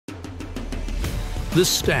The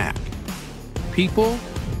Stack. People,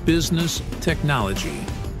 Business, Technology.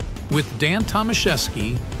 With Dan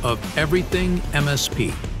Tomaszewski of Everything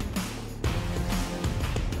MSP.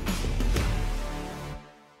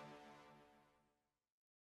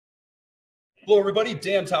 Hello, everybody.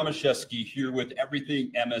 Dan Tomaszewski here with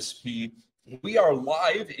Everything MSP. We are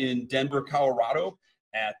live in Denver, Colorado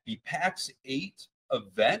at the Pax8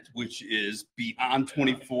 event, which is Beyond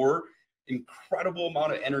 24. Incredible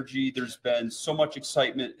amount of energy. There's been so much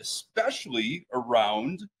excitement, especially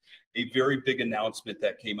around a very big announcement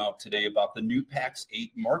that came out today about the new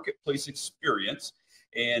Pax8 Marketplace Experience.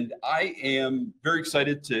 And I am very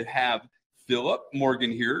excited to have Phylip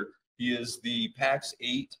Morgan here. He is the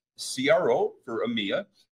Pax8 CRO for EMEA.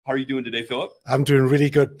 How are you doing today, Phylip? I'm doing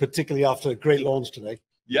really good, particularly after a great launch today.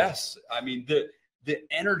 Yes. I mean, the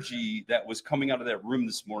energy that was coming out of that room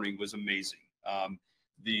this morning was amazing.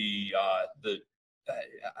 The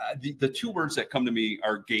two words that come to me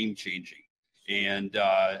are game changing. And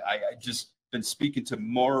I just been speaking to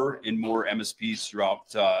more and more MSPs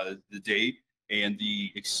throughout the day, and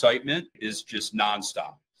the excitement is just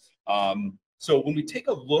nonstop. So when we take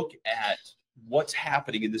a look at what's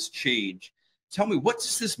happening in this change, tell me, what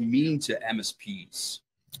does this mean to MSPs?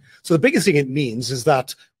 So the biggest thing it means is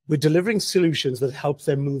that we're delivering solutions that help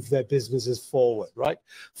them move their businesses forward, right?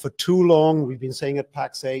 For too long, we've been saying at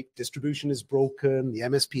Pax8, distribution is broken, the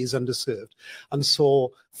MSP is underserved. And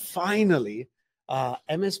so finally,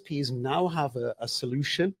 MSPs now have a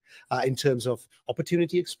solution in terms of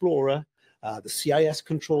Opportunity Explorer, the CIS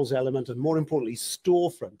controls element, and more importantly,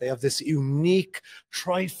 storefront. They have this unique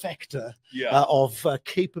trifecta of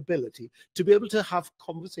capability to be able to have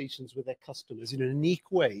conversations with their customers in a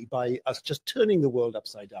unique way by us just turning the world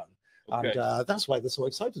upside down. Okay. And that's why they're so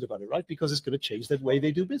excited about it, right? Because it's going to change the way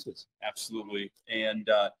they do business. Absolutely. And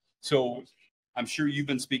so I'm sure you've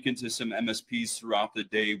been speaking to some MSPs throughout the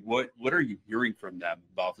day. What are you hearing from them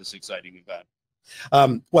about this exciting event?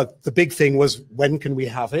 Well, the big thing was, when can we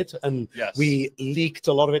have it? And yes, we leaked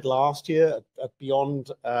a lot of it last year at Beyond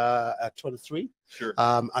 23. Sure.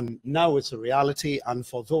 And now it's a reality. And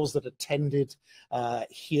for those that attended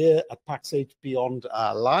here at Pax8 Beyond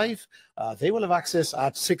Live, they will have access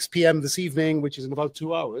at 6 p.m. this evening, which is in about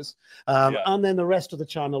 2 hours. And then the rest of the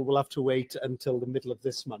channel will have to wait until the middle of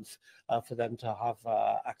this month for them to have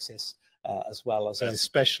access as well as a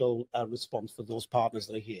special response for those partners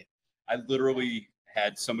that are here. I literally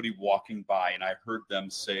had somebody walking by and I heard them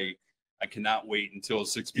say, I cannot wait until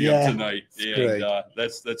 6 p.m. tonight. And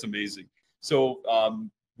that's amazing. So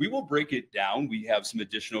we will break it down. We have some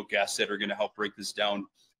additional guests that are going to help break this down.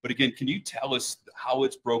 But again, can you tell us how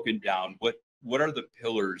it's broken down? What are the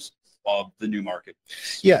pillars of the new market?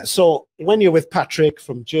 Yeah, so when you're with Patrick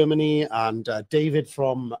from Germany and David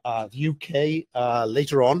from the UK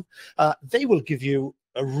later on, they will give you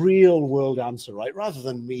a real world answer, right? Rather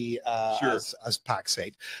than me as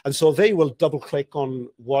Pax8. And so they will double click on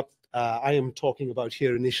what I am talking about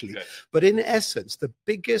here initially. Okay. But in essence, the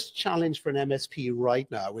biggest challenge for an MSP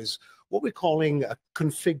right now is what we're calling a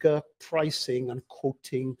configure, pricing, and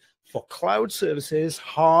quoting for cloud services,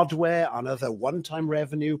 hardware, and other one-time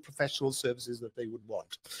revenue professional services that they would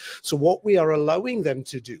want. So what we are allowing them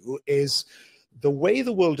to do is, the way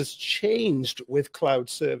the world has changed with cloud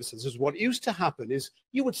services is, what used to happen is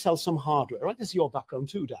you would sell some hardware, right? This is your background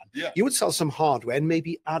too, Dan. Yeah. You would sell some hardware and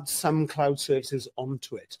maybe add some cloud services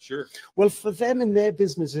onto it. Sure. Well, for them in their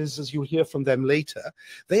businesses, as you'll hear from them later,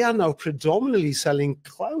 they are now predominantly selling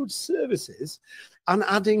cloud services and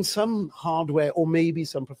adding some hardware or maybe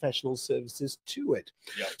some professional services to it.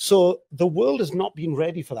 Yep. So the world has not been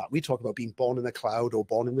ready for that. We talk about being born in the cloud or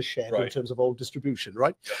born in the shed in terms of old distribution,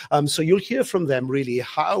 right? Yep. So you'll hear from them really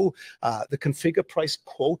how the configure, price,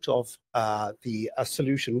 quote of the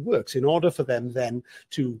solution works in order for them then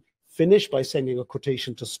to finish by sending a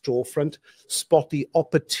quotation to storefront, spot the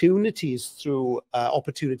opportunities through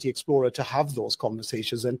Opportunity Explorer to have those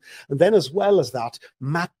conversations, and then as well as that,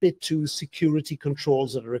 map it to security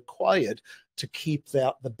controls that are required to keep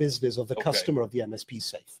the business of the customer of the MSP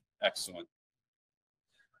safe. Excellent.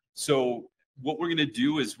 So what we're going to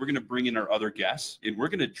do is we're going to bring in our other guests, and we're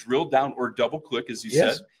going to drill down, or double click, as you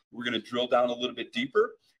said. We're going to drill down a little bit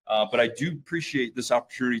deeper. But I do appreciate this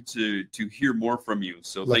opportunity to hear more from you.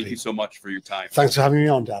 So thank you so much for your time. Thanks for having me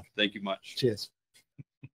on, Dan. Thank you much. Cheers.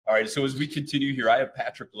 All right. So as we continue here, I have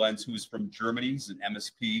Patrick Lenz, who's from Germany. He's an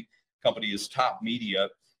MSP. Company is Top Media.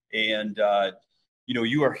 And,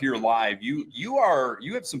 you are here live. You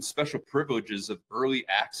have some special privileges of early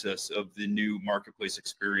access of the new marketplace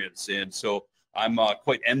experience. And so I'm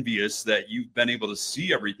quite envious that you've been able to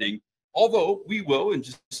see everything, although we will in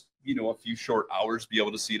just a few short hours be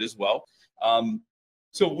able to see it as well.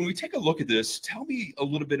 So when we take a look at this, tell me a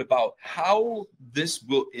little bit about how this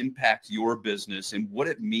will impact your business and what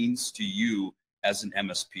it means to you as an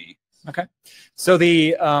MSP. Okay. So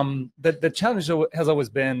the challenge has always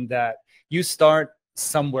been that you start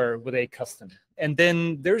somewhere with a customer, and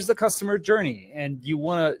then there's the customer journey, and you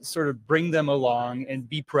want to sort of bring them along and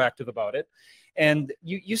be proactive about it. And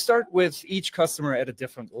you start with each customer at a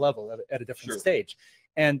different level, at a different stage.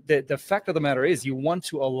 And the fact of the matter is you want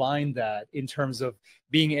to align that in terms of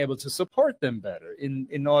being able to support them better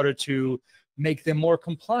in order to make them more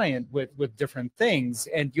compliant with different things.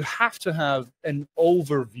 And you have to have an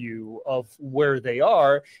overview of where they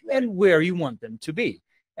are and where you want them to be.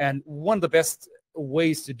 And one of the best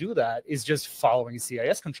ways to do that is just following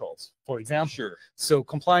CIS controls, for example. So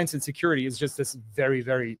compliance and security is just this very,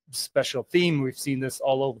 very special theme. We've seen this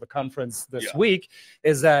all over the conference this week,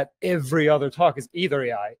 is that every other talk is either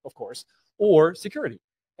AI, of course, or security.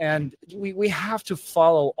 And we have to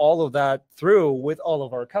follow all of that through with all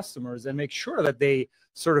of our customers and make sure that they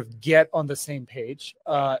sort of get on the same page,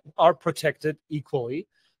 are protected equally,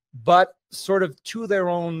 but sort of to their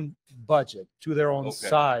own budget, to their own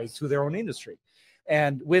size, to their own industry.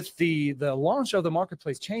 And with the launch of the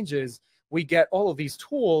marketplace changes, we get all of these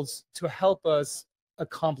tools to help us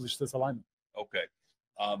accomplish this alignment. Okay.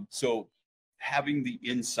 So having the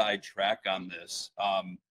inside track on this,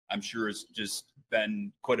 I'm sure has just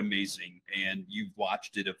been quite amazing, and you've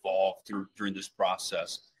watched it evolve during this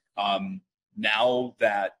process. Now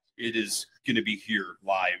that it is going to be here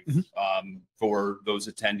live for those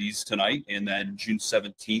attendees tonight, and then June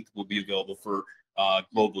 17th will be available for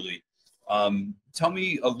globally. Tell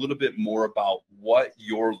me a little bit more about what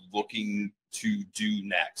you're looking to do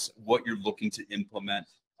next, what you're looking to implement.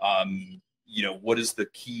 What is the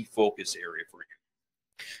key focus area for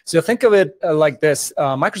you? So think of it like this.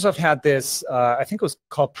 Microsoft had this, I think it was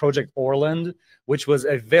called Project Orland, which was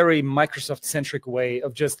a very Microsoft-centric way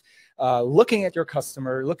of just looking at your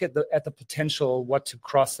customer, look at the potential, what to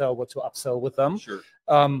cross-sell, what to upsell with them.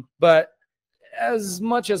 But as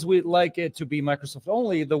much as we'd like it to be Microsoft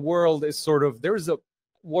only, the world is sort of, there's a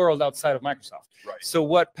world outside of Microsoft. So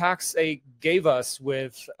what Pax8 gave us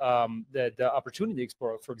with the Opportunity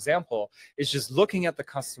Explorer, for example, is just looking at the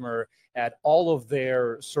customer, at all of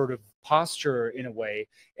their sort of posture in a way,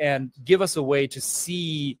 and give us a way to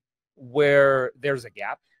see where there's a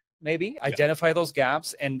gap, maybe identify those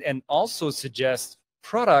gaps, and also suggest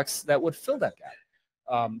products that would fill that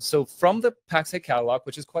gap. So from the Pax8 catalog,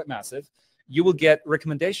 which is quite massive, you will get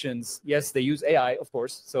recommendations. Yes, they use AI, of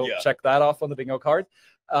course. So check that off on the bingo card.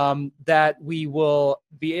 That we will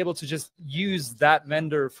be able to just use that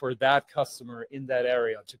vendor for that customer in that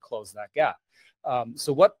area to close that gap.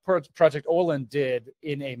 So what Project Orland did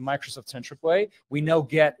in a Microsoft-centric way, we now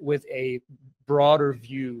get with a broader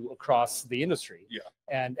view across the industry,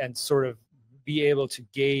 and sort of be able to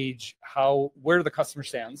gauge where the customer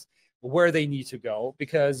stands, where they need to go,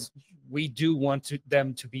 because we do want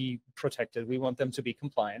them to be protected. We want them to be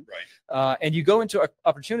compliant. And you go into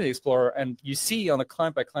Opportunity Explorer and you see on a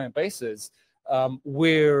client-by-client basis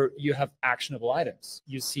where you have actionable items.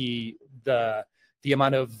 You see the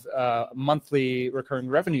amount of monthly recurring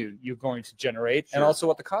revenue you're going to generate, and also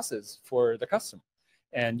what the cost is for the customer.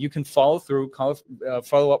 And you can follow through,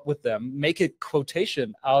 follow up with them, make a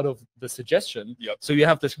quotation out of the suggestion. So you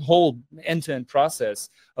have this whole end-to-end process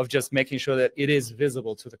of just making sure that it is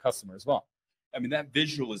visible to the customer as well. I mean, that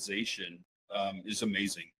visualization is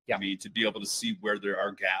amazing. I mean, to be able to see where there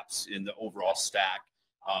are gaps in the overall stack.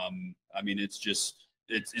 I mean, it's just,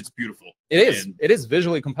 it's beautiful. It is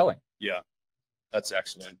visually compelling. Yeah, that's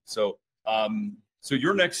excellent. So, so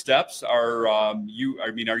your next steps are,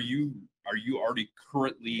 are you already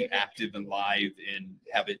currently active and live and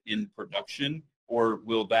have it in production, or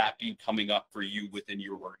will that be coming up for you within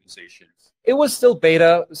your organization? It was still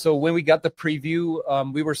beta. So when we got the preview,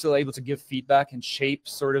 we were still able to give feedback and shape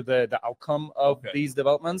sort of the outcome of these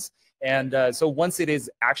developments. And so once it is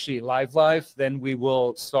actually live, then we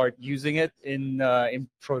will start using it in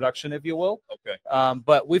production, if you will.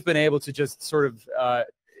 But we've been able to just sort of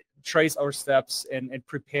trace our steps and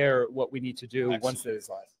prepare what we need to do once it is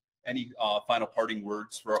live. Any final parting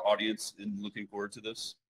words for our audience in looking forward to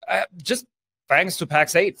this? Just thanks to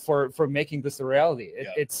Pax8 for making this a reality.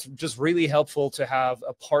 It's just really helpful to have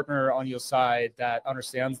a partner on your side that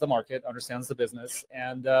understands the market, understands the business,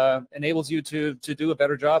 and enables you to do a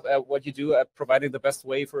better job at what you do at providing the best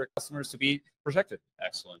way for customers to be protected.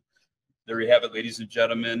 Excellent. There you have it, ladies and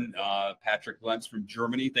gentlemen. Patrick Lentz from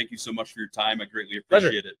Germany. Thank you so much for your time. I greatly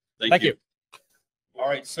appreciate it. Thank you. All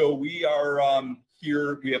right, so we are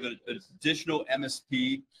here we have an additional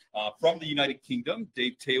MSP from the United Kingdom,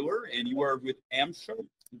 Dave Taylor, and you are with Amsho.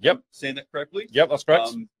 Yep. Saying that correctly? Yep, that's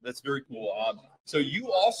correct. That's very cool. So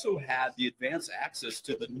you also had the advanced access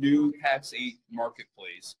to the new Pax8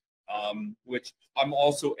 Marketplace, which I'm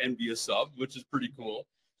also envious of, which is pretty cool.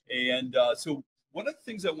 And so one of the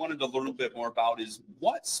things I wanted to learn a bit more about is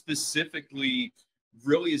what specifically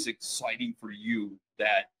really is exciting for you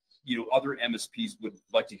that other MSPs would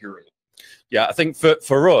like to hear of. Yeah, I think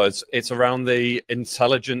for us, it's around the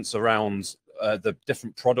intelligence around the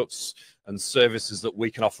different products and services that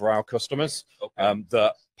we can offer our customers,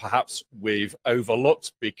 that perhaps we've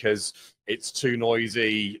overlooked because it's too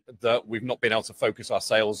noisy, that we've not been able to focus our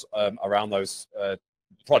sales around those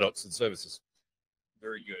products and services.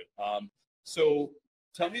 Very good. So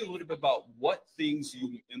tell me a little bit about what things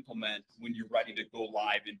you implement when you're ready to go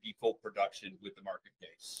live and be full production with the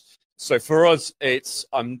marketplace. So for us, it's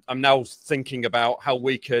I'm now thinking about how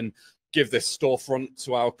we can give this storefront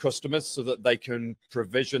to our customers so that they can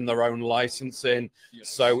provision their own licensing. Yes.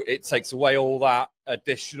 So it takes away all that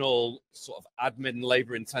additional sort of admin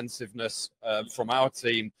labor intensiveness from our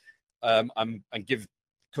team, and give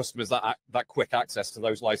customers that quick access to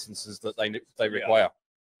those licenses that they require.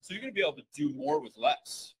 So you're going to be able to do more with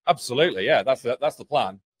less. Absolutely, yeah. That's the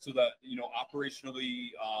plan. So that operationally,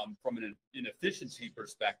 from an efficiency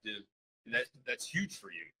perspective, that's huge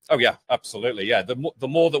for you. Oh yeah, absolutely. Yeah, the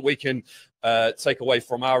more that we can take away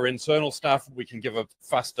from our internal staff, we can give a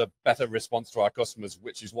faster, better response to our customers,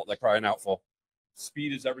 which is what they're crying out for.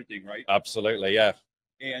 Speed is everything, right? Absolutely, yeah.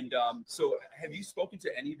 And so have you spoken to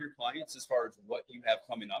any of your clients as far as what you have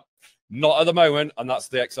coming up? Not at the moment, and that's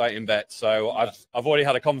the exciting bit. So I've already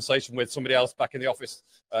had a conversation with somebody else back in the office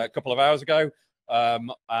a couple of hours ago.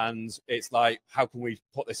 And it's like, how can we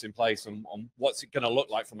put this in place, and what's it going to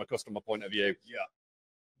look like from a customer point of view? Yeah,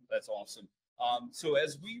 that's awesome. So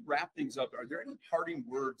as we wrap things up, are there any parting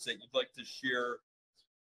words that you'd like to share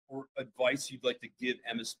or advice you'd like to give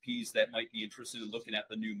MSPs that might be interested in looking at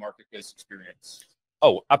the new marketplace experience?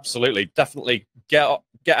 Oh, absolutely. Definitely get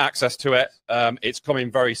access to it. It's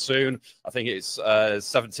coming very soon. I think it's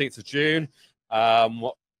 17th of June.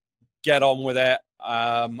 Get on with it.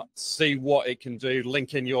 See what it can do,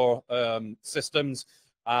 link in your systems,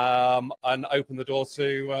 and open the door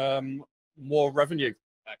to more revenue.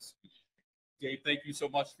 Excellent. Dave, thank you so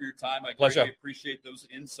much for your time. I Pleasure. greatly appreciate those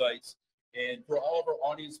insights. And for all of our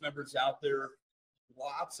audience members out there,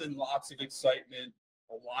 lots and lots of excitement,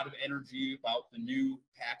 a lot of energy about the new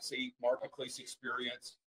Pax8 Marketplace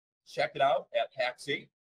Experience. Check it out at Pax8.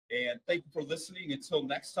 And thank you for listening. Until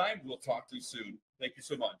next time, we'll talk to you soon. Thank you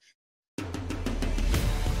so much.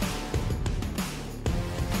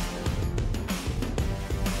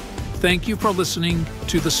 Thank you for listening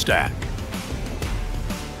to The Stack.